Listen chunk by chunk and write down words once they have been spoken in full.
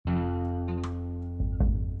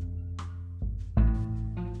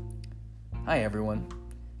Hi everyone.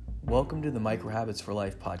 Welcome to the Micro Habits for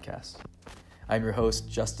Life podcast. I'm your host,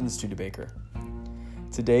 Justin Studebaker.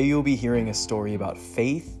 Today you'll be hearing a story about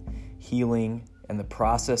faith, healing, and the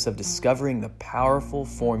process of discovering the powerful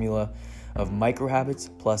formula of micro habits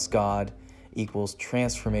plus God equals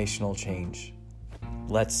transformational change.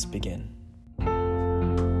 Let's begin.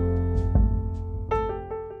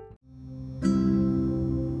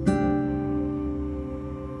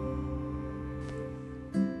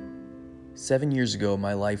 Seven years ago,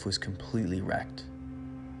 my life was completely wrecked,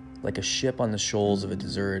 like a ship on the shoals of a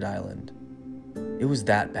deserted island. It was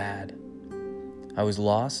that bad. I was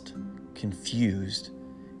lost, confused,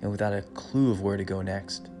 and without a clue of where to go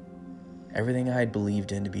next. Everything I had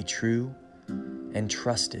believed in to be true and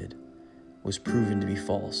trusted was proven to be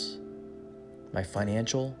false. My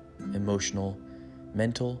financial, emotional,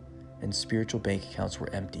 mental, and spiritual bank accounts were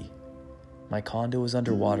empty. My condo was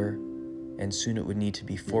underwater, and soon it would need to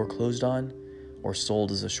be foreclosed on or sold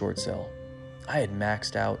as a short sale. I had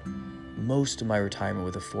maxed out most of my retirement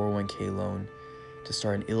with a 401k loan to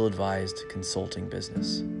start an ill-advised consulting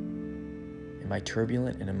business. And my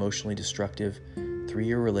turbulent and emotionally destructive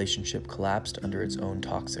 3-year relationship collapsed under its own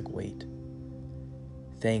toxic weight.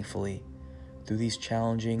 Thankfully, through these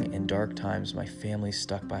challenging and dark times, my family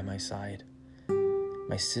stuck by my side.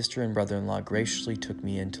 My sister and brother-in-law graciously took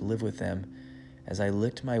me in to live with them as I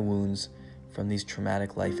licked my wounds from these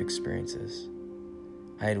traumatic life experiences.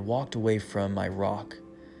 I had walked away from my rock,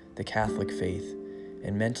 the Catholic faith,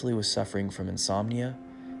 and mentally was suffering from insomnia,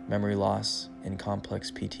 memory loss, and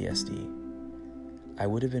complex PTSD. I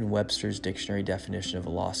would have been Webster's dictionary definition of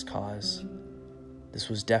a lost cause. This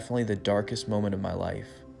was definitely the darkest moment of my life.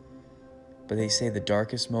 But they say the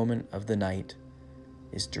darkest moment of the night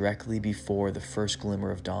is directly before the first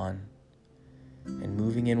glimmer of dawn. And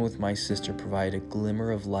moving in with my sister provided a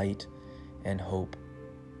glimmer of light and hope.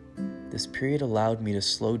 This period allowed me to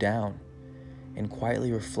slow down and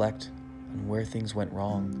quietly reflect on where things went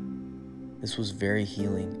wrong. This was very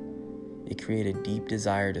healing. It created a deep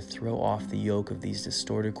desire to throw off the yoke of these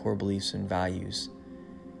distorted core beliefs and values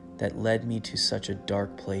that led me to such a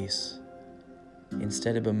dark place.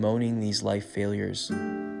 Instead of bemoaning these life failures,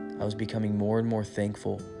 I was becoming more and more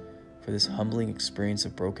thankful for this humbling experience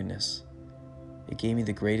of brokenness. It gave me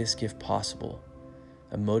the greatest gift possible,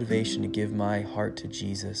 a motivation to give my heart to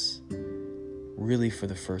Jesus, really for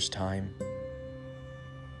the first time.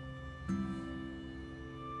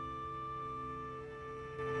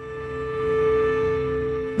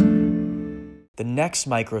 The next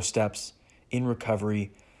micro steps in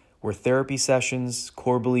recovery were therapy sessions,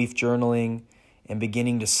 core belief journaling, and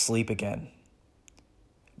beginning to sleep again.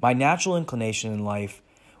 My natural inclination in life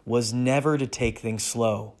was never to take things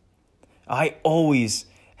slow. I always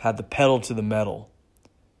had the pedal to the metal.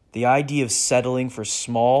 The idea of settling for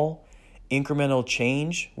small, incremental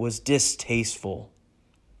change was distasteful.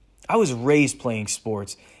 I was raised playing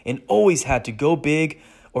sports and always had to go big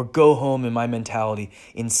or go home in my mentality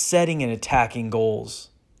in setting and attacking goals.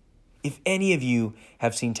 If any of you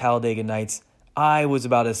have seen Talladega Nights, I was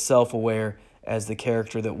about as self-aware as the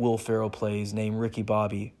character that Will Ferrell plays named Ricky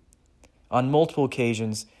Bobby. On multiple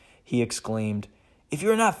occasions, he exclaimed, "If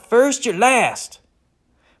you're not first, you're last."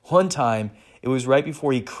 One time, it was right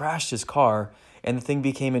before he crashed his car and the thing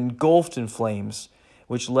became engulfed in flames,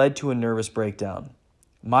 which led to a nervous breakdown.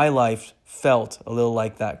 My life felt a little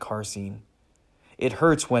like that car scene. It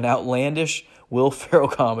hurts when outlandish Will Ferrell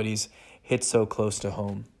comedies hit so close to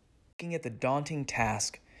home. Looking at the daunting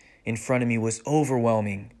task in front of me was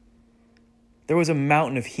overwhelming. There was a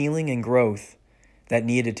mountain of healing and growth that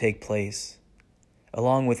needed to take place,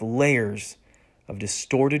 along with layers of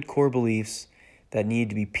distorted core beliefs that needed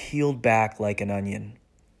to be peeled back like an onion.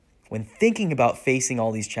 When thinking about facing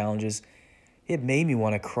all these challenges, it made me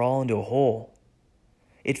want to crawl into a hole.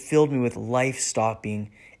 It filled me with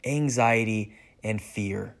life-stopping anxiety and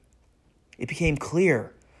fear. It became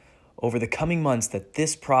clear over the coming months that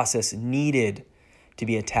this process needed to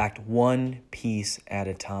be attacked one piece at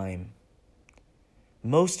a time.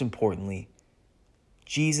 Most importantly,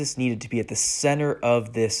 Jesus needed to be at the center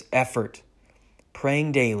of this effort,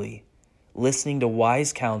 praying daily, listening to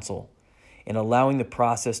wise counsel, and allowing the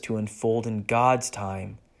process to unfold in God's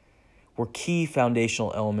time were key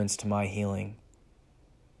foundational elements to my healing.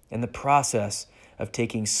 And the process of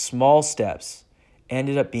taking small steps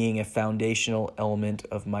ended up being a foundational element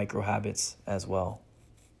of micro habits as well.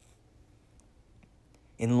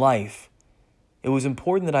 In life, it was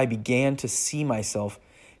important that I began to see myself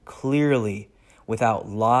clearly without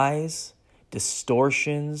lies,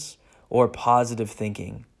 distortions, or positive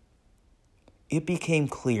thinking. It became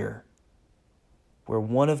clear where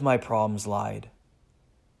one of my problems lied.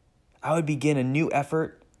 I would begin a new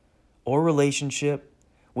effort or relationship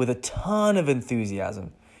with a ton of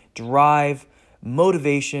enthusiasm, drive,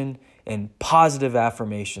 motivation, and positive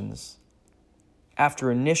affirmations.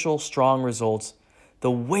 After initial strong results,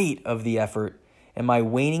 the weight of the effort and my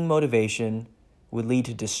waning motivation would lead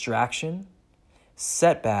to distraction,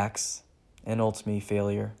 setbacks, and ultimately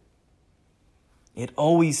failure. It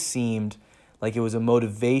always seemed like it was a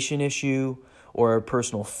motivation issue or a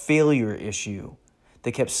personal failure issue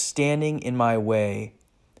that kept standing in my way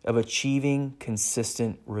of achieving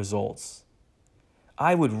consistent results.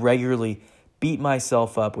 I would regularly beat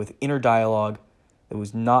myself up with inner dialogue that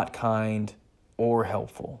was not kind or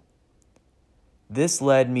helpful. This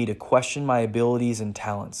led me to question my abilities and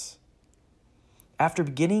talents. After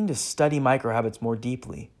beginning to study microhabits more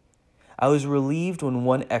deeply, I was relieved when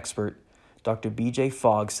one expert, Dr. B.J.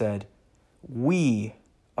 Fogg, said, "We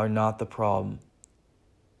are not the problem.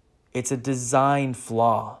 It's a design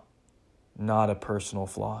flaw, not a personal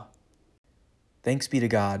flaw." Thanks be to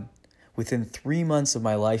God, within 3 months of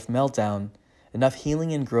my life meltdown, enough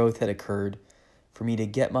healing and growth had occurred for me to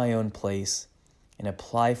get my own place and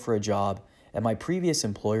apply for a job at my previous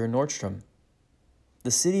employer, Nordstrom.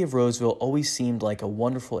 The city of Roseville always seemed like a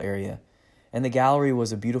wonderful area, and the gallery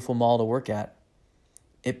was a beautiful mall to work at.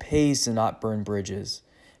 It pays to not burn bridges,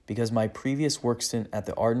 because my previous work stint at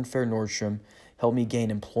the Arden Fair Nordstrom helped me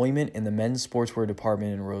gain employment in the men's sportswear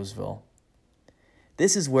department in Roseville.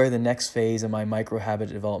 This is where the next phase of my microhabit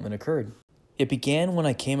development occurred. It began when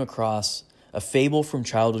I came across a fable from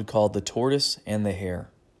childhood called The Tortoise and the Hare.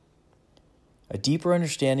 A deeper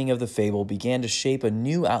understanding of the fable began to shape a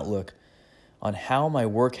new outlook on how my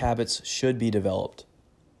work habits should be developed.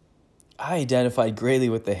 I identified greatly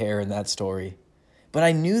with the hare in that story, but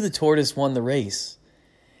I knew the tortoise won the race.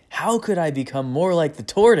 How could I become more like the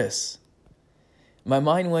tortoise? My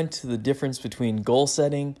mind went to the difference between goal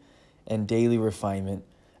setting and daily refinement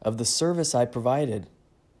of the service I provided.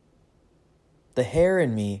 The hare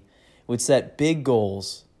in me would set big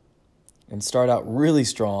goals and start out really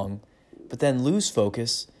strong, but then lose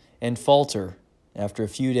focus and falter after a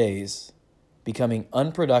few days, becoming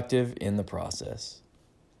unproductive in the process.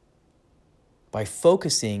 By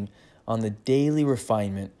focusing on the daily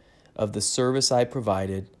refinement of the service I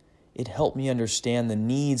provided, it helped me understand the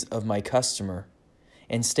needs of my customer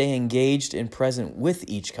and stay engaged and present with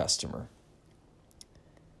each customer.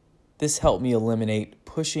 This helped me eliminate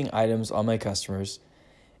pushing items on my customers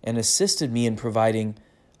and assisted me in providing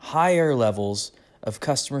higher levels of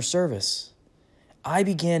customer service. I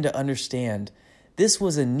began to understand this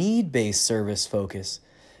was a need-based service focus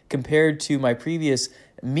compared to my previous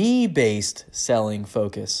me-based selling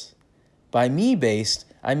focus. By me-based,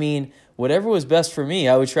 I mean whatever was best for me,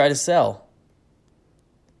 I would try to sell.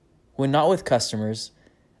 When not with customers,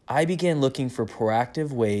 I began looking for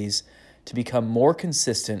proactive ways to become more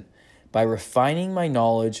consistent by refining my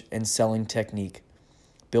knowledge and selling technique,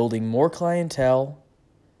 building more clientele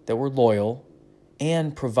that were loyal,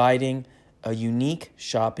 and providing a unique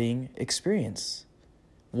shopping experience.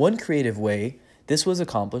 One creative way this was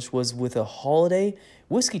accomplished was with a holiday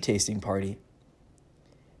whiskey tasting party.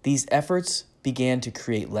 These efforts began to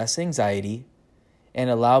create less anxiety and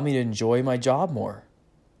allow me to enjoy my job more.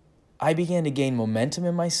 I began to gain momentum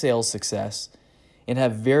in my sales success and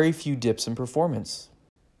have very few dips in performance.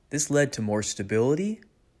 This led to more stability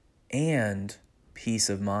and peace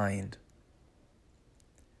of mind.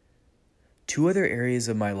 2 other areas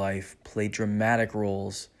of my life played dramatic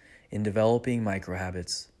roles in developing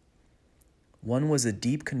microhabits. One was a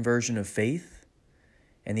deep conversion of faith,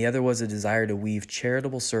 and the other was a desire to weave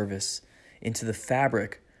charitable service into the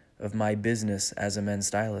fabric of my business as a men's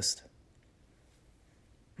stylist.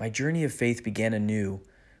 My journey of faith began anew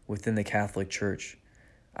within the Catholic Church.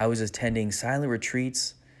 I was attending silent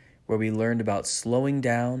retreats where we learned about slowing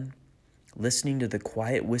down, listening to the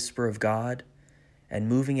quiet whisper of God, and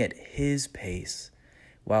moving at His pace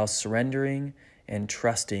while surrendering and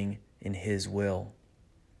trusting in His will.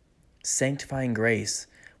 Sanctifying grace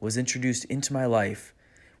was introduced into my life,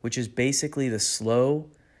 which is basically the slow,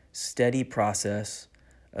 steady process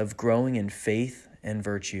of growing in faith and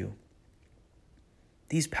virtue.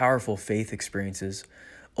 These powerful faith experiences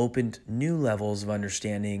opened new levels of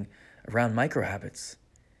understanding around microhabits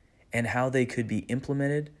and how they could be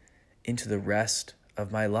implemented into the rest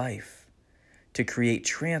of my life to create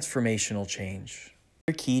transformational change.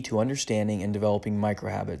 The key to understanding and developing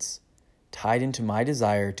microhabits tied into my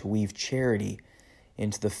desire to weave charity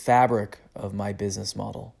into the fabric of my business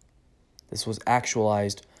model. This was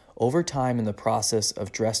actualized over time in the process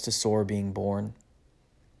of Dress to Soar being born.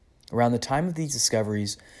 Around the time of these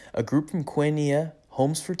discoveries, a group from Koinonia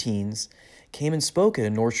Homes for Teens came and spoke at a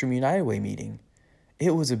Nordstrom United Way meeting.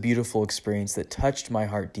 It was a beautiful experience that touched my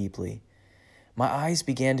heart deeply. My eyes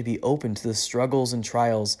began to be opened to the struggles and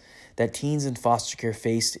trials that teens in foster care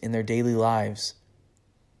faced in their daily lives.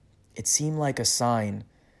 It seemed like a sign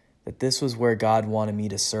that this was where God wanted me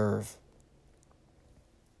to serve.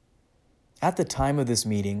 At the time of this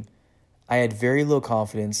meeting, I had very low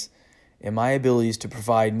confidence in my abilities to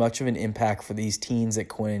provide much of an impact for these teens at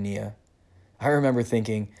Koinonia. I remember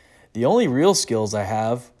thinking, the only real skills I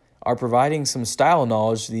have are providing some style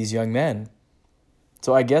knowledge to these young men.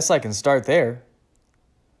 So I guess I can start there.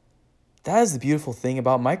 That is the beautiful thing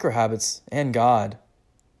about microhabits and God.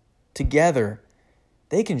 Together,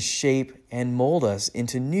 they can shape and mold us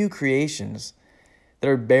into new creations that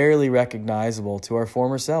are barely recognizable to our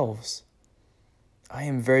former selves. I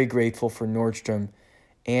am very grateful for Nordstrom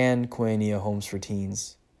and Koinonia Homes for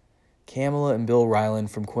Teens. Kamala and Bill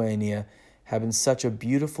Ryland from Koinonia have been such a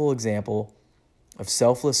beautiful example of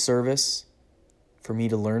selfless service for me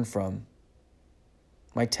to learn from.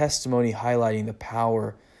 My testimony highlighting the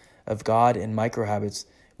power of God and microhabits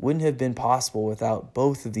wouldn't have been possible without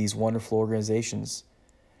both of these wonderful organizations.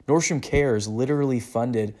 Nordstrom Cares literally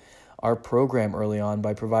funded our program early on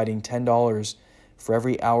by providing $10 for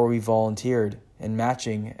every hour we volunteered and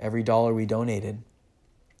matching every dollar we donated.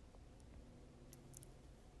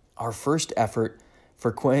 Our first effort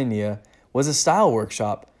for Koinonia was a style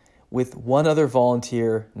workshop with one other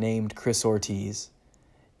volunteer named Chris Ortiz.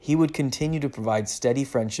 He would continue to provide steady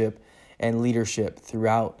friendship and leadership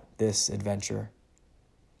throughout this adventure.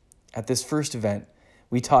 At this first event,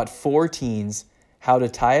 we taught 4 teens how to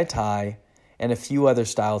tie a tie and a few other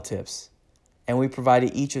style tips, and we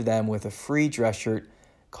provided each of them with a free dress shirt,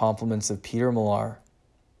 compliments of Peter Millar.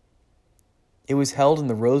 It was held in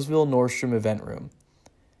the Roseville Nordstrom event room.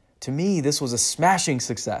 To me, this was a smashing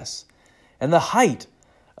success and the height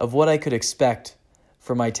of what I could expect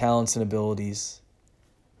for my talents and abilities.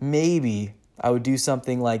 Maybe I would do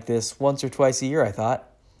something like this once or twice a year, I thought.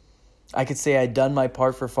 I could say I'd done my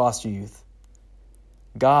part for foster youth.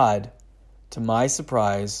 God, to my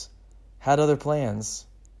surprise, had other plans.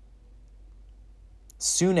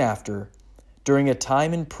 Soon after, during a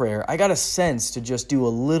time in prayer, I got a sense to just do a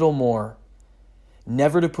little more.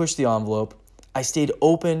 Never to push the envelope, I stayed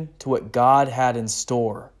open to what God had in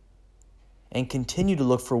store and continued to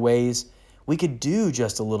look for ways we could do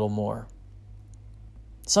just a little more.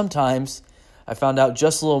 Sometimes I found out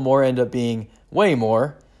just a little more ended up being way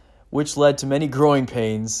more, which led to many growing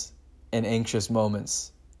pains and anxious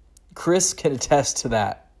moments. Chris can attest to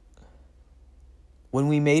that. When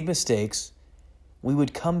we made mistakes, we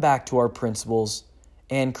would come back to our principles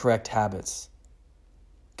and correct habits,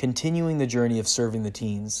 continuing the journey of serving the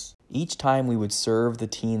teens. Each time we would serve the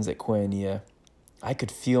teens at Koinonia, I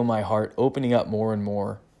could feel my heart opening up more and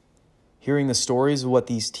more. Hearing the stories of what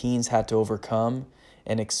these teens had to overcome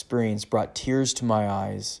and experience brought tears to my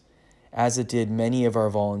eyes, as it did many of our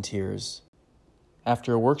volunteers.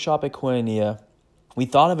 After a workshop at Koinonia, we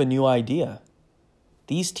thought of a new idea.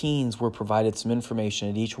 These teens were provided some information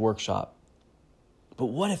at each workshop. But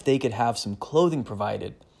what if they could have some clothing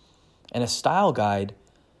provided and a style guide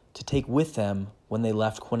to take with them when they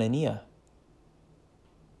left Koinonia?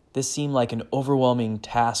 This seemed like an overwhelming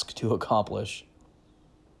task to accomplish.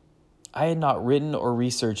 I had not written or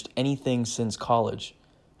researched anything since college,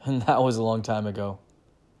 and that was a long time ago.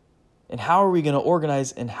 And how are we going to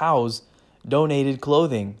organize and house donated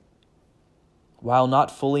clothing? While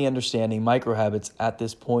not fully understanding microhabits at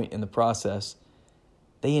this point in the process,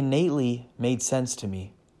 they innately made sense to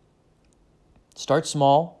me. Start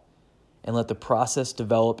small and let the process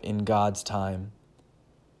develop in God's time.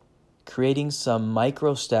 Creating some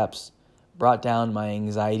micro steps brought down my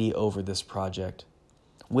anxiety over this project.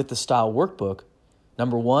 With the style workbook,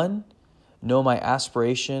 number 1, know my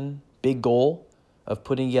aspiration, big goal of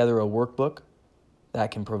putting together a workbook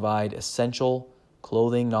that can provide essential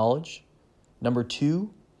clothing knowledge. Number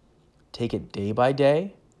 2, take it day by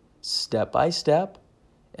day, step by step,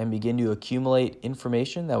 and begin to accumulate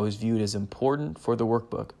information that was viewed as important for the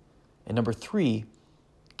workbook. And number 3,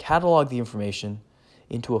 catalog the information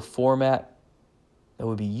into a format that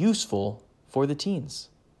would be useful for the teens.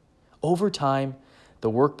 Over time,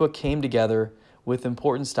 the workbook came together with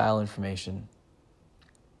important style information.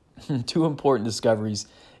 2 important discoveries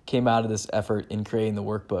came out of this effort in creating the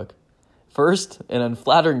workbook. First, an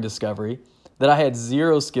unflattering discovery that I had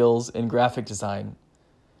 0 skills in graphic design.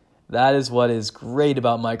 That is what is great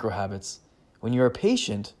about microhabits. When you are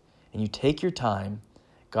patient and you take your time,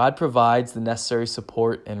 God provides the necessary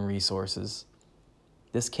support and resources.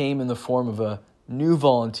 This came in the form of a new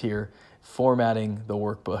volunteer formatting the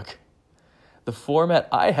workbook. The format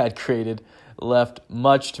I had created left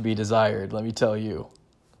much to be desired, let me tell you.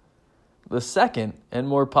 The second and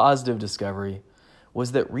more positive discovery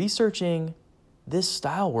was that researching this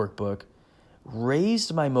style workbook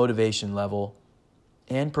raised my motivation level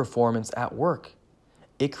and performance at work.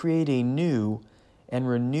 It created a new and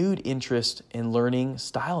renewed interest in learning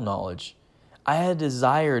style knowledge. I had a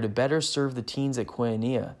desire to better serve the teens at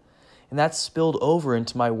Koinonia, and that spilled over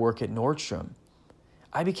into my work at Nordstrom.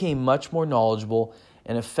 I became much more knowledgeable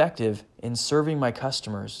and effective in serving my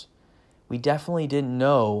customers. We definitely didn't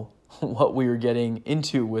know what we were getting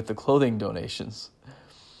into with the clothing donations.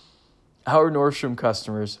 Our Nordstrom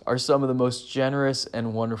customers are some of the most generous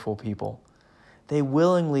and wonderful people. They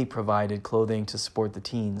willingly provided clothing to support the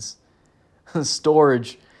teens.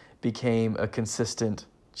 Storage became a consistent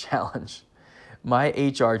challenge. My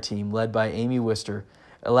HR team, led by Amy Wister,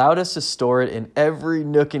 allowed us to store it in every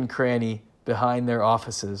nook and cranny behind their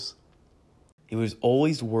offices. It was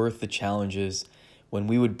always worth the challenges when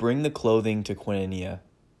we would bring the clothing to Koinonia.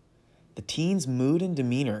 The teens' mood and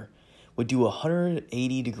demeanor would do a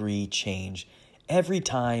 180-degree change every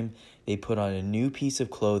time they put on a new piece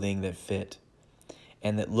of clothing that fit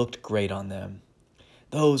and that looked great on them.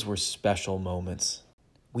 Those were special moments.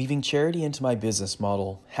 Weaving charity into my business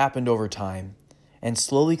model happened over time and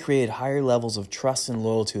slowly created higher levels of trust and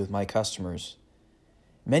loyalty with my customers.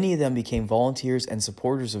 Many of them became volunteers and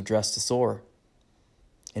supporters of Dress to Soar.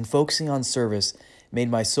 And focusing on service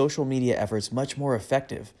made my social media efforts much more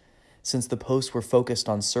effective, since the posts were focused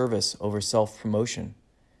on service over self-promotion.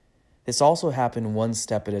 This also happened one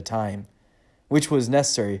step at a time, which was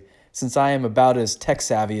necessary since I am about as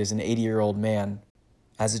tech-savvy as an 80-year-old man.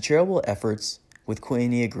 As the charitable efforts with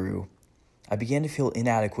Koinonia grew, I began to feel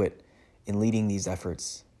inadequate in leading these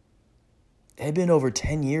efforts. It had been over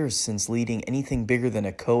 10 years since leading anything bigger than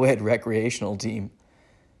a co-ed recreational team.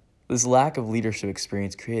 This lack of leadership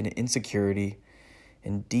experience created an insecurity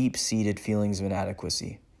and deep-seated feelings of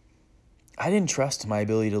inadequacy. I didn't trust my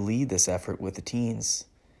ability to lead this effort with the teens.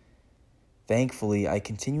 Thankfully, I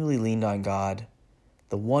continually leaned on God,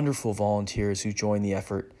 the wonderful volunteers who joined the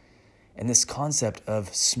effort, and this concept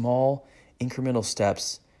of small, incremental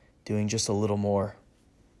steps doing just a little more.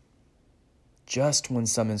 Just when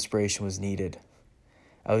some inspiration was needed,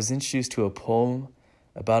 I was introduced to a poem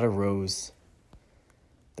about a rose.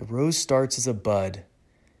 The rose starts as a bud,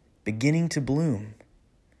 beginning to bloom,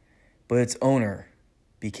 but its owner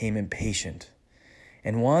became impatient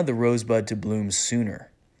and wanted the rosebud to bloom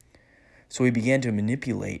sooner. So he began to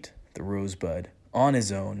manipulate the rosebud on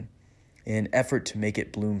his own in an effort to make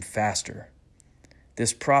it bloom faster.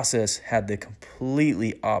 This process had the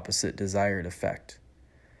completely opposite desired effect.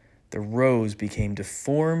 The rose became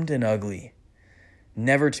deformed and ugly,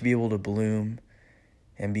 never to be able to bloom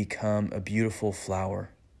and become a beautiful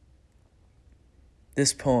flower.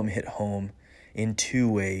 This poem hit home in two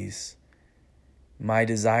ways: my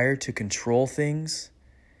desire to control things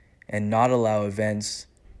and not allow events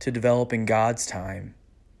to develop in God's time.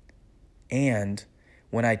 And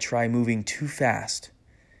when I try moving too fast,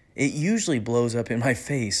 it usually blows up in my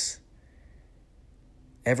face.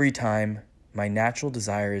 Every time my natural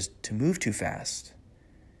desire is to move too fast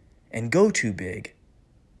and go too big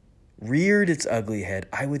reared its ugly head,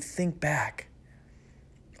 I would think back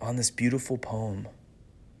on this beautiful poem.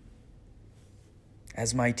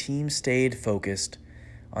 As my team stayed focused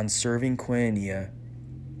on serving Koinonia,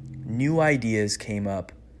 new ideas came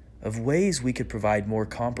up of ways we could provide more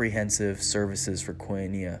comprehensive services for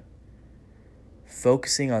Koinonia.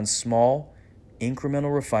 Focusing on small,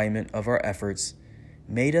 incremental refinement of our efforts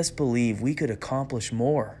made us believe we could accomplish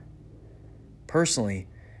more. Personally,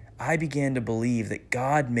 I began to believe that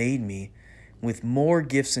God made me with more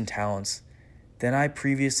gifts and talents than I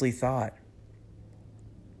previously thought.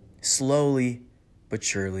 Slowly but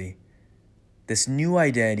surely, this new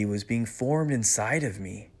identity was being formed inside of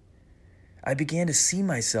me. I began to see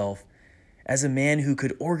myself as a man who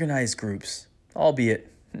could organize groups,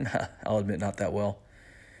 albeit, I'll admit, not that well,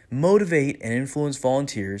 motivate and influence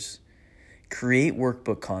volunteers, create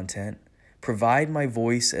workbook content, provide my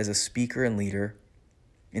voice as a speaker and leader,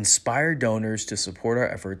 inspire donors to support our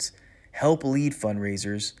efforts, help lead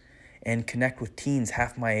fundraisers, and connect with teens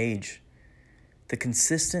half my age. The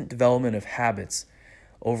consistent development of habits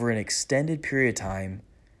over an extended period of time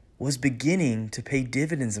was beginning to pay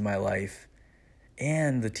dividends in my life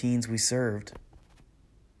and the teens we served.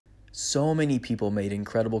 So many people made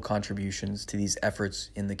incredible contributions to these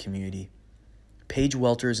efforts in the community. Paige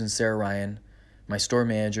Welters and Sarah Ryan, my store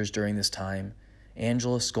managers during this time,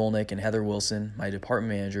 Angela Skolnick and Heather Wilson, my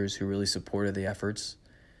department managers who really supported the efforts.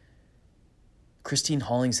 Christine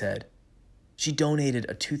Hollingshead, She donated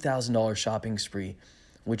a $2,000 shopping spree,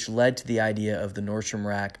 which led to the idea of the Nordstrom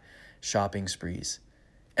Rack shopping sprees.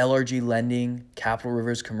 LRG Lending, Capital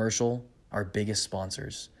Rivers Commercial, our biggest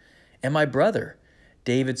sponsors. And my brother,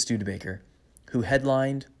 David Studebaker, who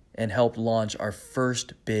headlined and helped launch our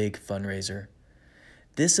first big fundraiser.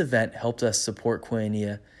 This event helped us support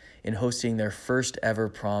Koinonia in hosting their first ever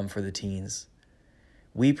prom for the teens.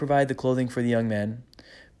 We provide the clothing for the young men,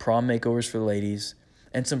 prom makeovers for the ladies,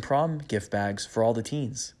 and some prom gift bags for all the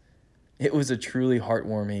teens. It was a truly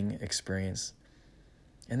heartwarming experience.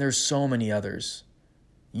 And there's so many others.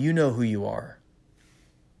 You know who you are.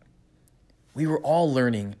 We were all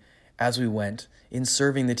learning as we went in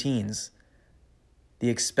serving the teens. The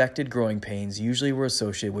expected growing pains usually were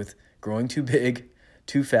associated with growing too big,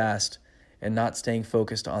 too fast, and not staying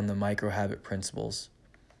focused on the microhabit principles.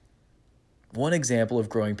 One example of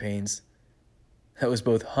growing pains that was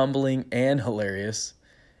both humbling and hilarious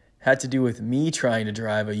had to do with me trying to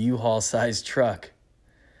drive a U-Haul sized truck.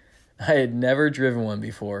 I had never driven one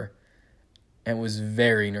before and was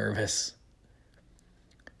very nervous.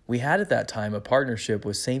 We had at that time a partnership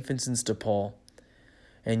with St. Vincent de Paul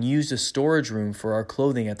and used a storage room for our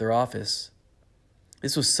clothing at their office.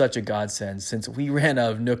 This was such a godsend since we ran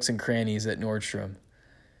out of nooks and crannies at Nordstrom.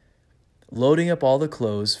 Loading up all the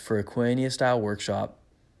clothes for a Koinonia-style workshop,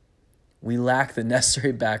 we lacked the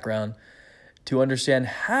necessary background to understand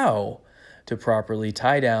how to properly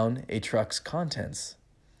tie down a truck's contents.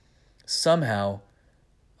 Somehow,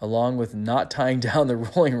 along with not tying down the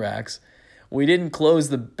rolling racks, we didn't close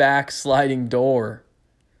the back sliding door.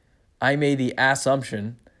 I made the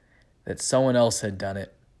assumption that someone else had done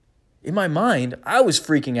it. In my mind, I was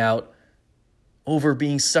freaking out over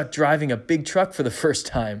being stuck driving a big truck for the first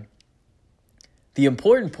time. The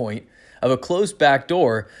important point of a closed back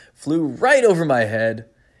door flew right over my head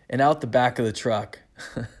and out the back of the truck.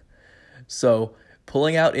 So,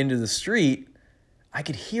 pulling out into the street, I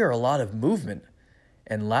could hear a lot of movement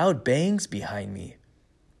and loud bangs behind me.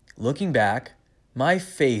 Looking back, my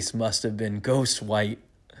face must have been ghost white.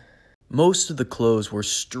 Most of the clothes were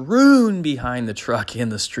strewn behind the truck in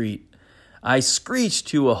the street. I screeched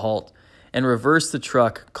to a halt and reversed the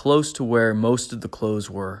truck close to where most of the clothes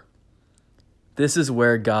were. This is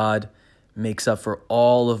where God makes up for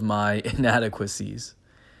all of my inadequacies.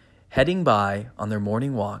 Heading by on their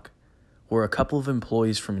morning walk were a couple of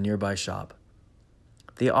employees from a nearby shop.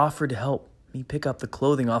 They offered to help me pick up the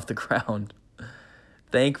clothing off the ground.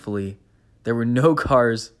 Thankfully, there were no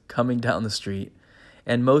cars coming down the street,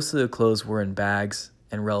 and most of the clothes were in bags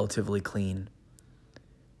and relatively clean.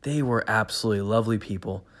 They were absolutely lovely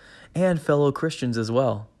people and fellow Christians as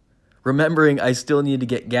well. Remembering I still needed to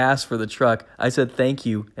get gas for the truck, I said thank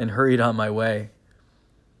you and hurried on my way.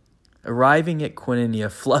 Arriving at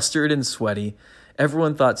Koinonia flustered and sweaty,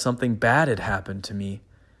 everyone thought something bad had happened to me.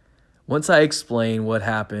 Once I explained what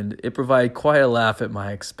happened, it provided quite a laugh at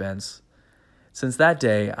my expense. Since that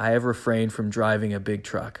day, I have refrained from driving a big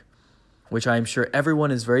truck, which I am sure everyone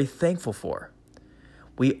is very thankful for.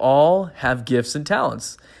 We all have gifts and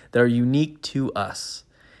talents that are unique to us.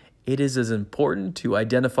 It is as important to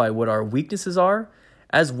identify what our weaknesses are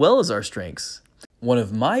as well as our strengths. One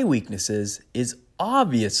of my weaknesses is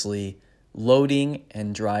obviously loading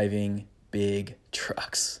and driving big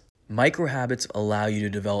trucks. Microhabits allow you to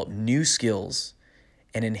develop new skills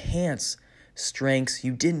and enhance strengths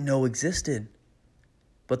you didn't know existed.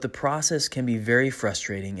 But the process can be very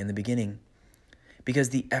frustrating in the beginning because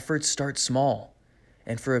the efforts start small,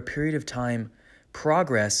 and for a period of time,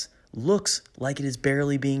 progress looks like it is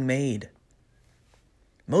barely being made.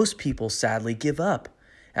 Most people sadly give up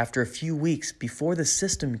after a few weeks before the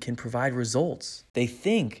system can provide results. They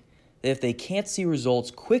think that if they can't see results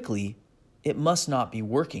quickly, it must not be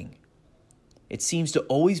working. It seems to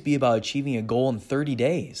always be about achieving a goal in 30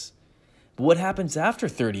 days. But what happens after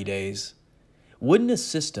 30 days? Wouldn't a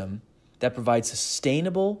system that provides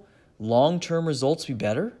sustainable, long-term results be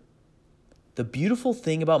better? The beautiful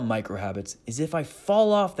thing about microhabits is if I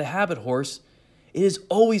fall off the habit horse, it is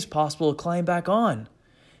always possible to climb back on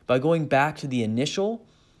by going back to the initial,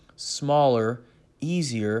 smaller,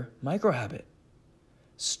 easier microhabit.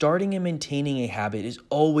 Starting and maintaining a habit is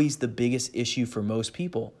always the biggest issue for most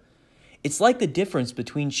people. It's like the difference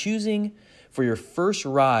between choosing for your first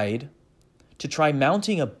ride to try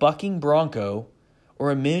mounting a bucking bronco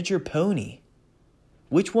or a miniature pony.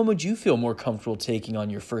 Which one would you feel more comfortable taking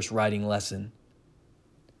on your first riding lesson?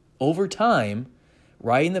 Over time,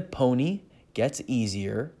 riding the pony gets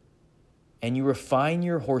easier and you refine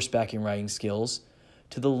your horseback and riding skills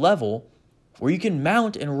to the level where you can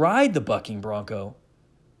mount and ride the bucking bronco.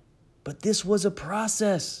 But this was a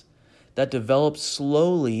process that developed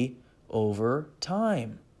slowly over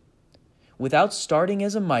time. Without starting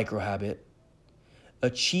as a microhabit,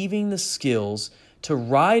 achieving the skills to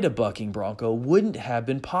ride a bucking bronco wouldn't have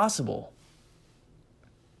been possible.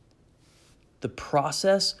 The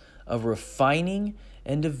process of refining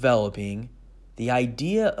and developing the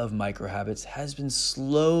idea of microhabits has been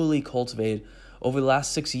slowly cultivated over the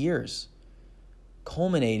last 6 years,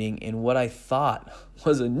 culminating in what I thought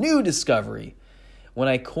was a new discovery when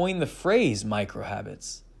I coined the phrase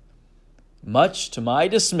microhabits. Much to my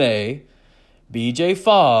dismay, BJ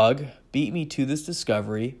Fogg beat me to this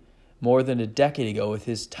discovery more than a decade ago with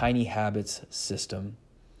his Tiny Habits system.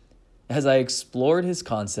 As I explored his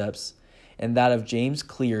concepts and that of James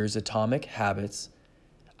Clear's Atomic Habits,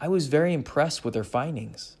 I was very impressed with their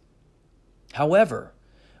findings. However,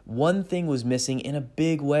 one thing was missing in a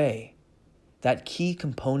big way, that key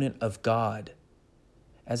component of God.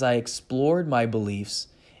 As I explored my beliefs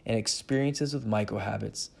and experiences with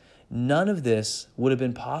microhabits, none of this would have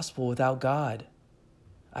been possible without God.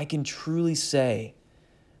 I can truly say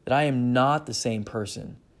that I am not the same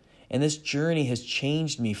person, and this journey has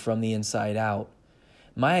changed me from the inside out.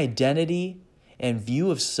 My identity and view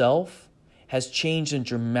of self has changed in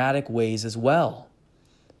dramatic ways as well.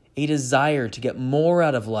 A desire to get more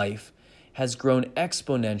out of life has grown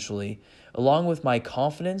exponentially, along with my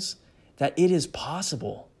confidence that it is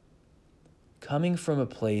possible. Coming from a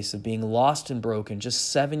place of being lost and broken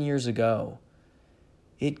just 7 years ago,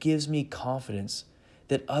 it gives me confidence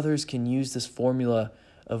that others can use this formula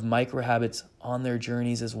of microhabits on their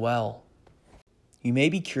journeys as well. You may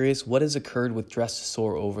be curious what has occurred with Dress to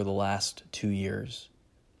Soar over the last 2 years.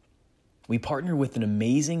 We partnered with an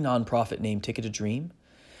amazing nonprofit named Ticket to Dream.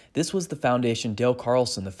 This was the foundation Dale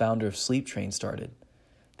Carlson, the founder of Sleep Train, started.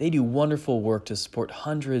 They do wonderful work to support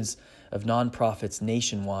hundreds of nonprofits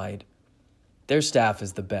nationwide. Their staff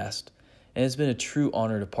is the best, and it's been a true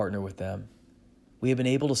honor to partner with them. We have been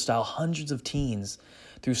able to style hundreds of teens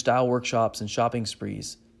through style workshops and shopping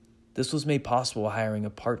sprees. This was made possible by hiring a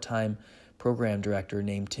part-time program director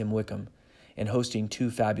named Tim Wickham and hosting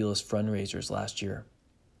 2 fabulous fundraisers last year.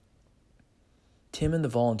 Tim and the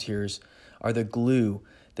volunteers are the glue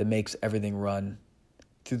that makes everything run.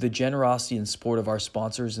 Through the generosity and support of our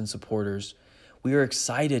sponsors and supporters, we are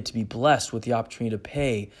excited to be blessed with the opportunity to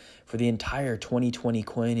pay for the entire 2020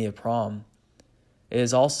 Koinonia Prom. It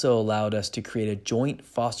has also allowed us to create a joint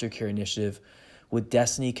foster care initiative with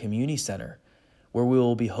Destiny Community Center, where we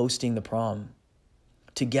will be hosting the prom.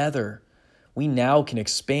 Together, we now can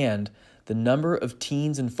expand the number of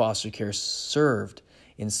teens in foster care served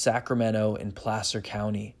in Sacramento and Placer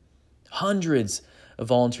County. Hundreds of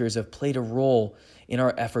volunteers have played a role in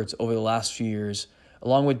our efforts over the last few years,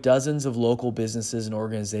 along with dozens of local businesses and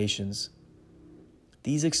organizations.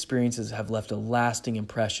 These experiences have left a lasting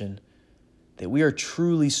impression that we are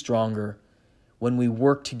truly stronger when we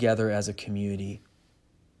work together as a community.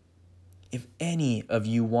 If any of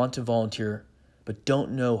you want to volunteer but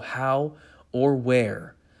don't know how or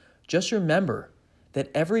where, just remember that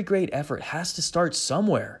every great effort has to start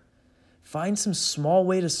somewhere. Find some small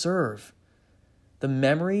way to serve. The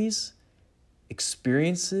memories,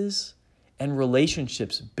 experiences, and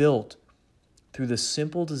relationships built through the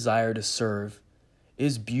simple desire to serve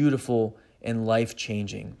is beautiful and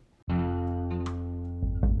life-changing.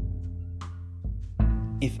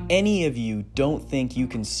 If any of you don't think you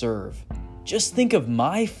can serve, just think of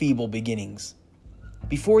my feeble beginnings.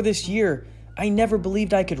 Before this year, I never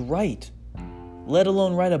believed I could write, let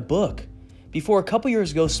alone write a book. Before a couple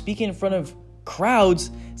years ago, speaking in front of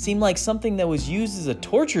crowds seemed like something that was used as a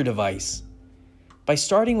torture device. By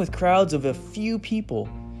starting with crowds of a few people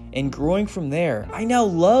and growing from there, I now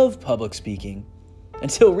love public speaking.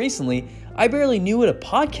 Until recently, I barely knew what a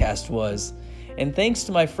podcast was. And thanks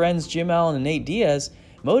to my friends Jim Allen and Nate Diaz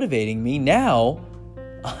motivating me, now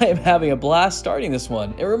I am having a blast starting this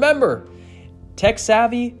one. And remember, tech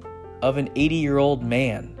savvy of an 80-year-old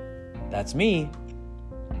man. That's me.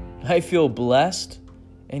 I feel blessed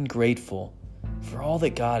and grateful for all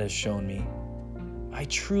that God has shown me. I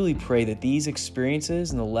truly pray that these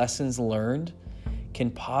experiences and the lessons learned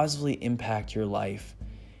can positively impact your life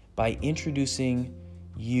by introducing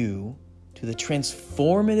you to the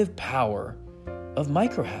transformative power of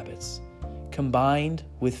microhabits combined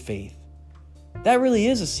with faith. That really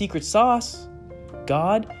is a secret sauce.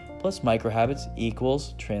 God plus microhabits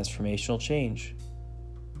equals transformational change.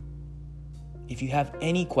 If you have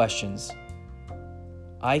any questions,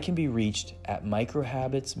 I can be reached at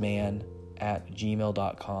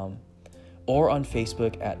microhabitsman@gmail.com or on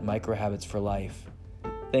Facebook at Microhabits for Life.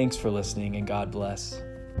 Thanks for listening, and God bless.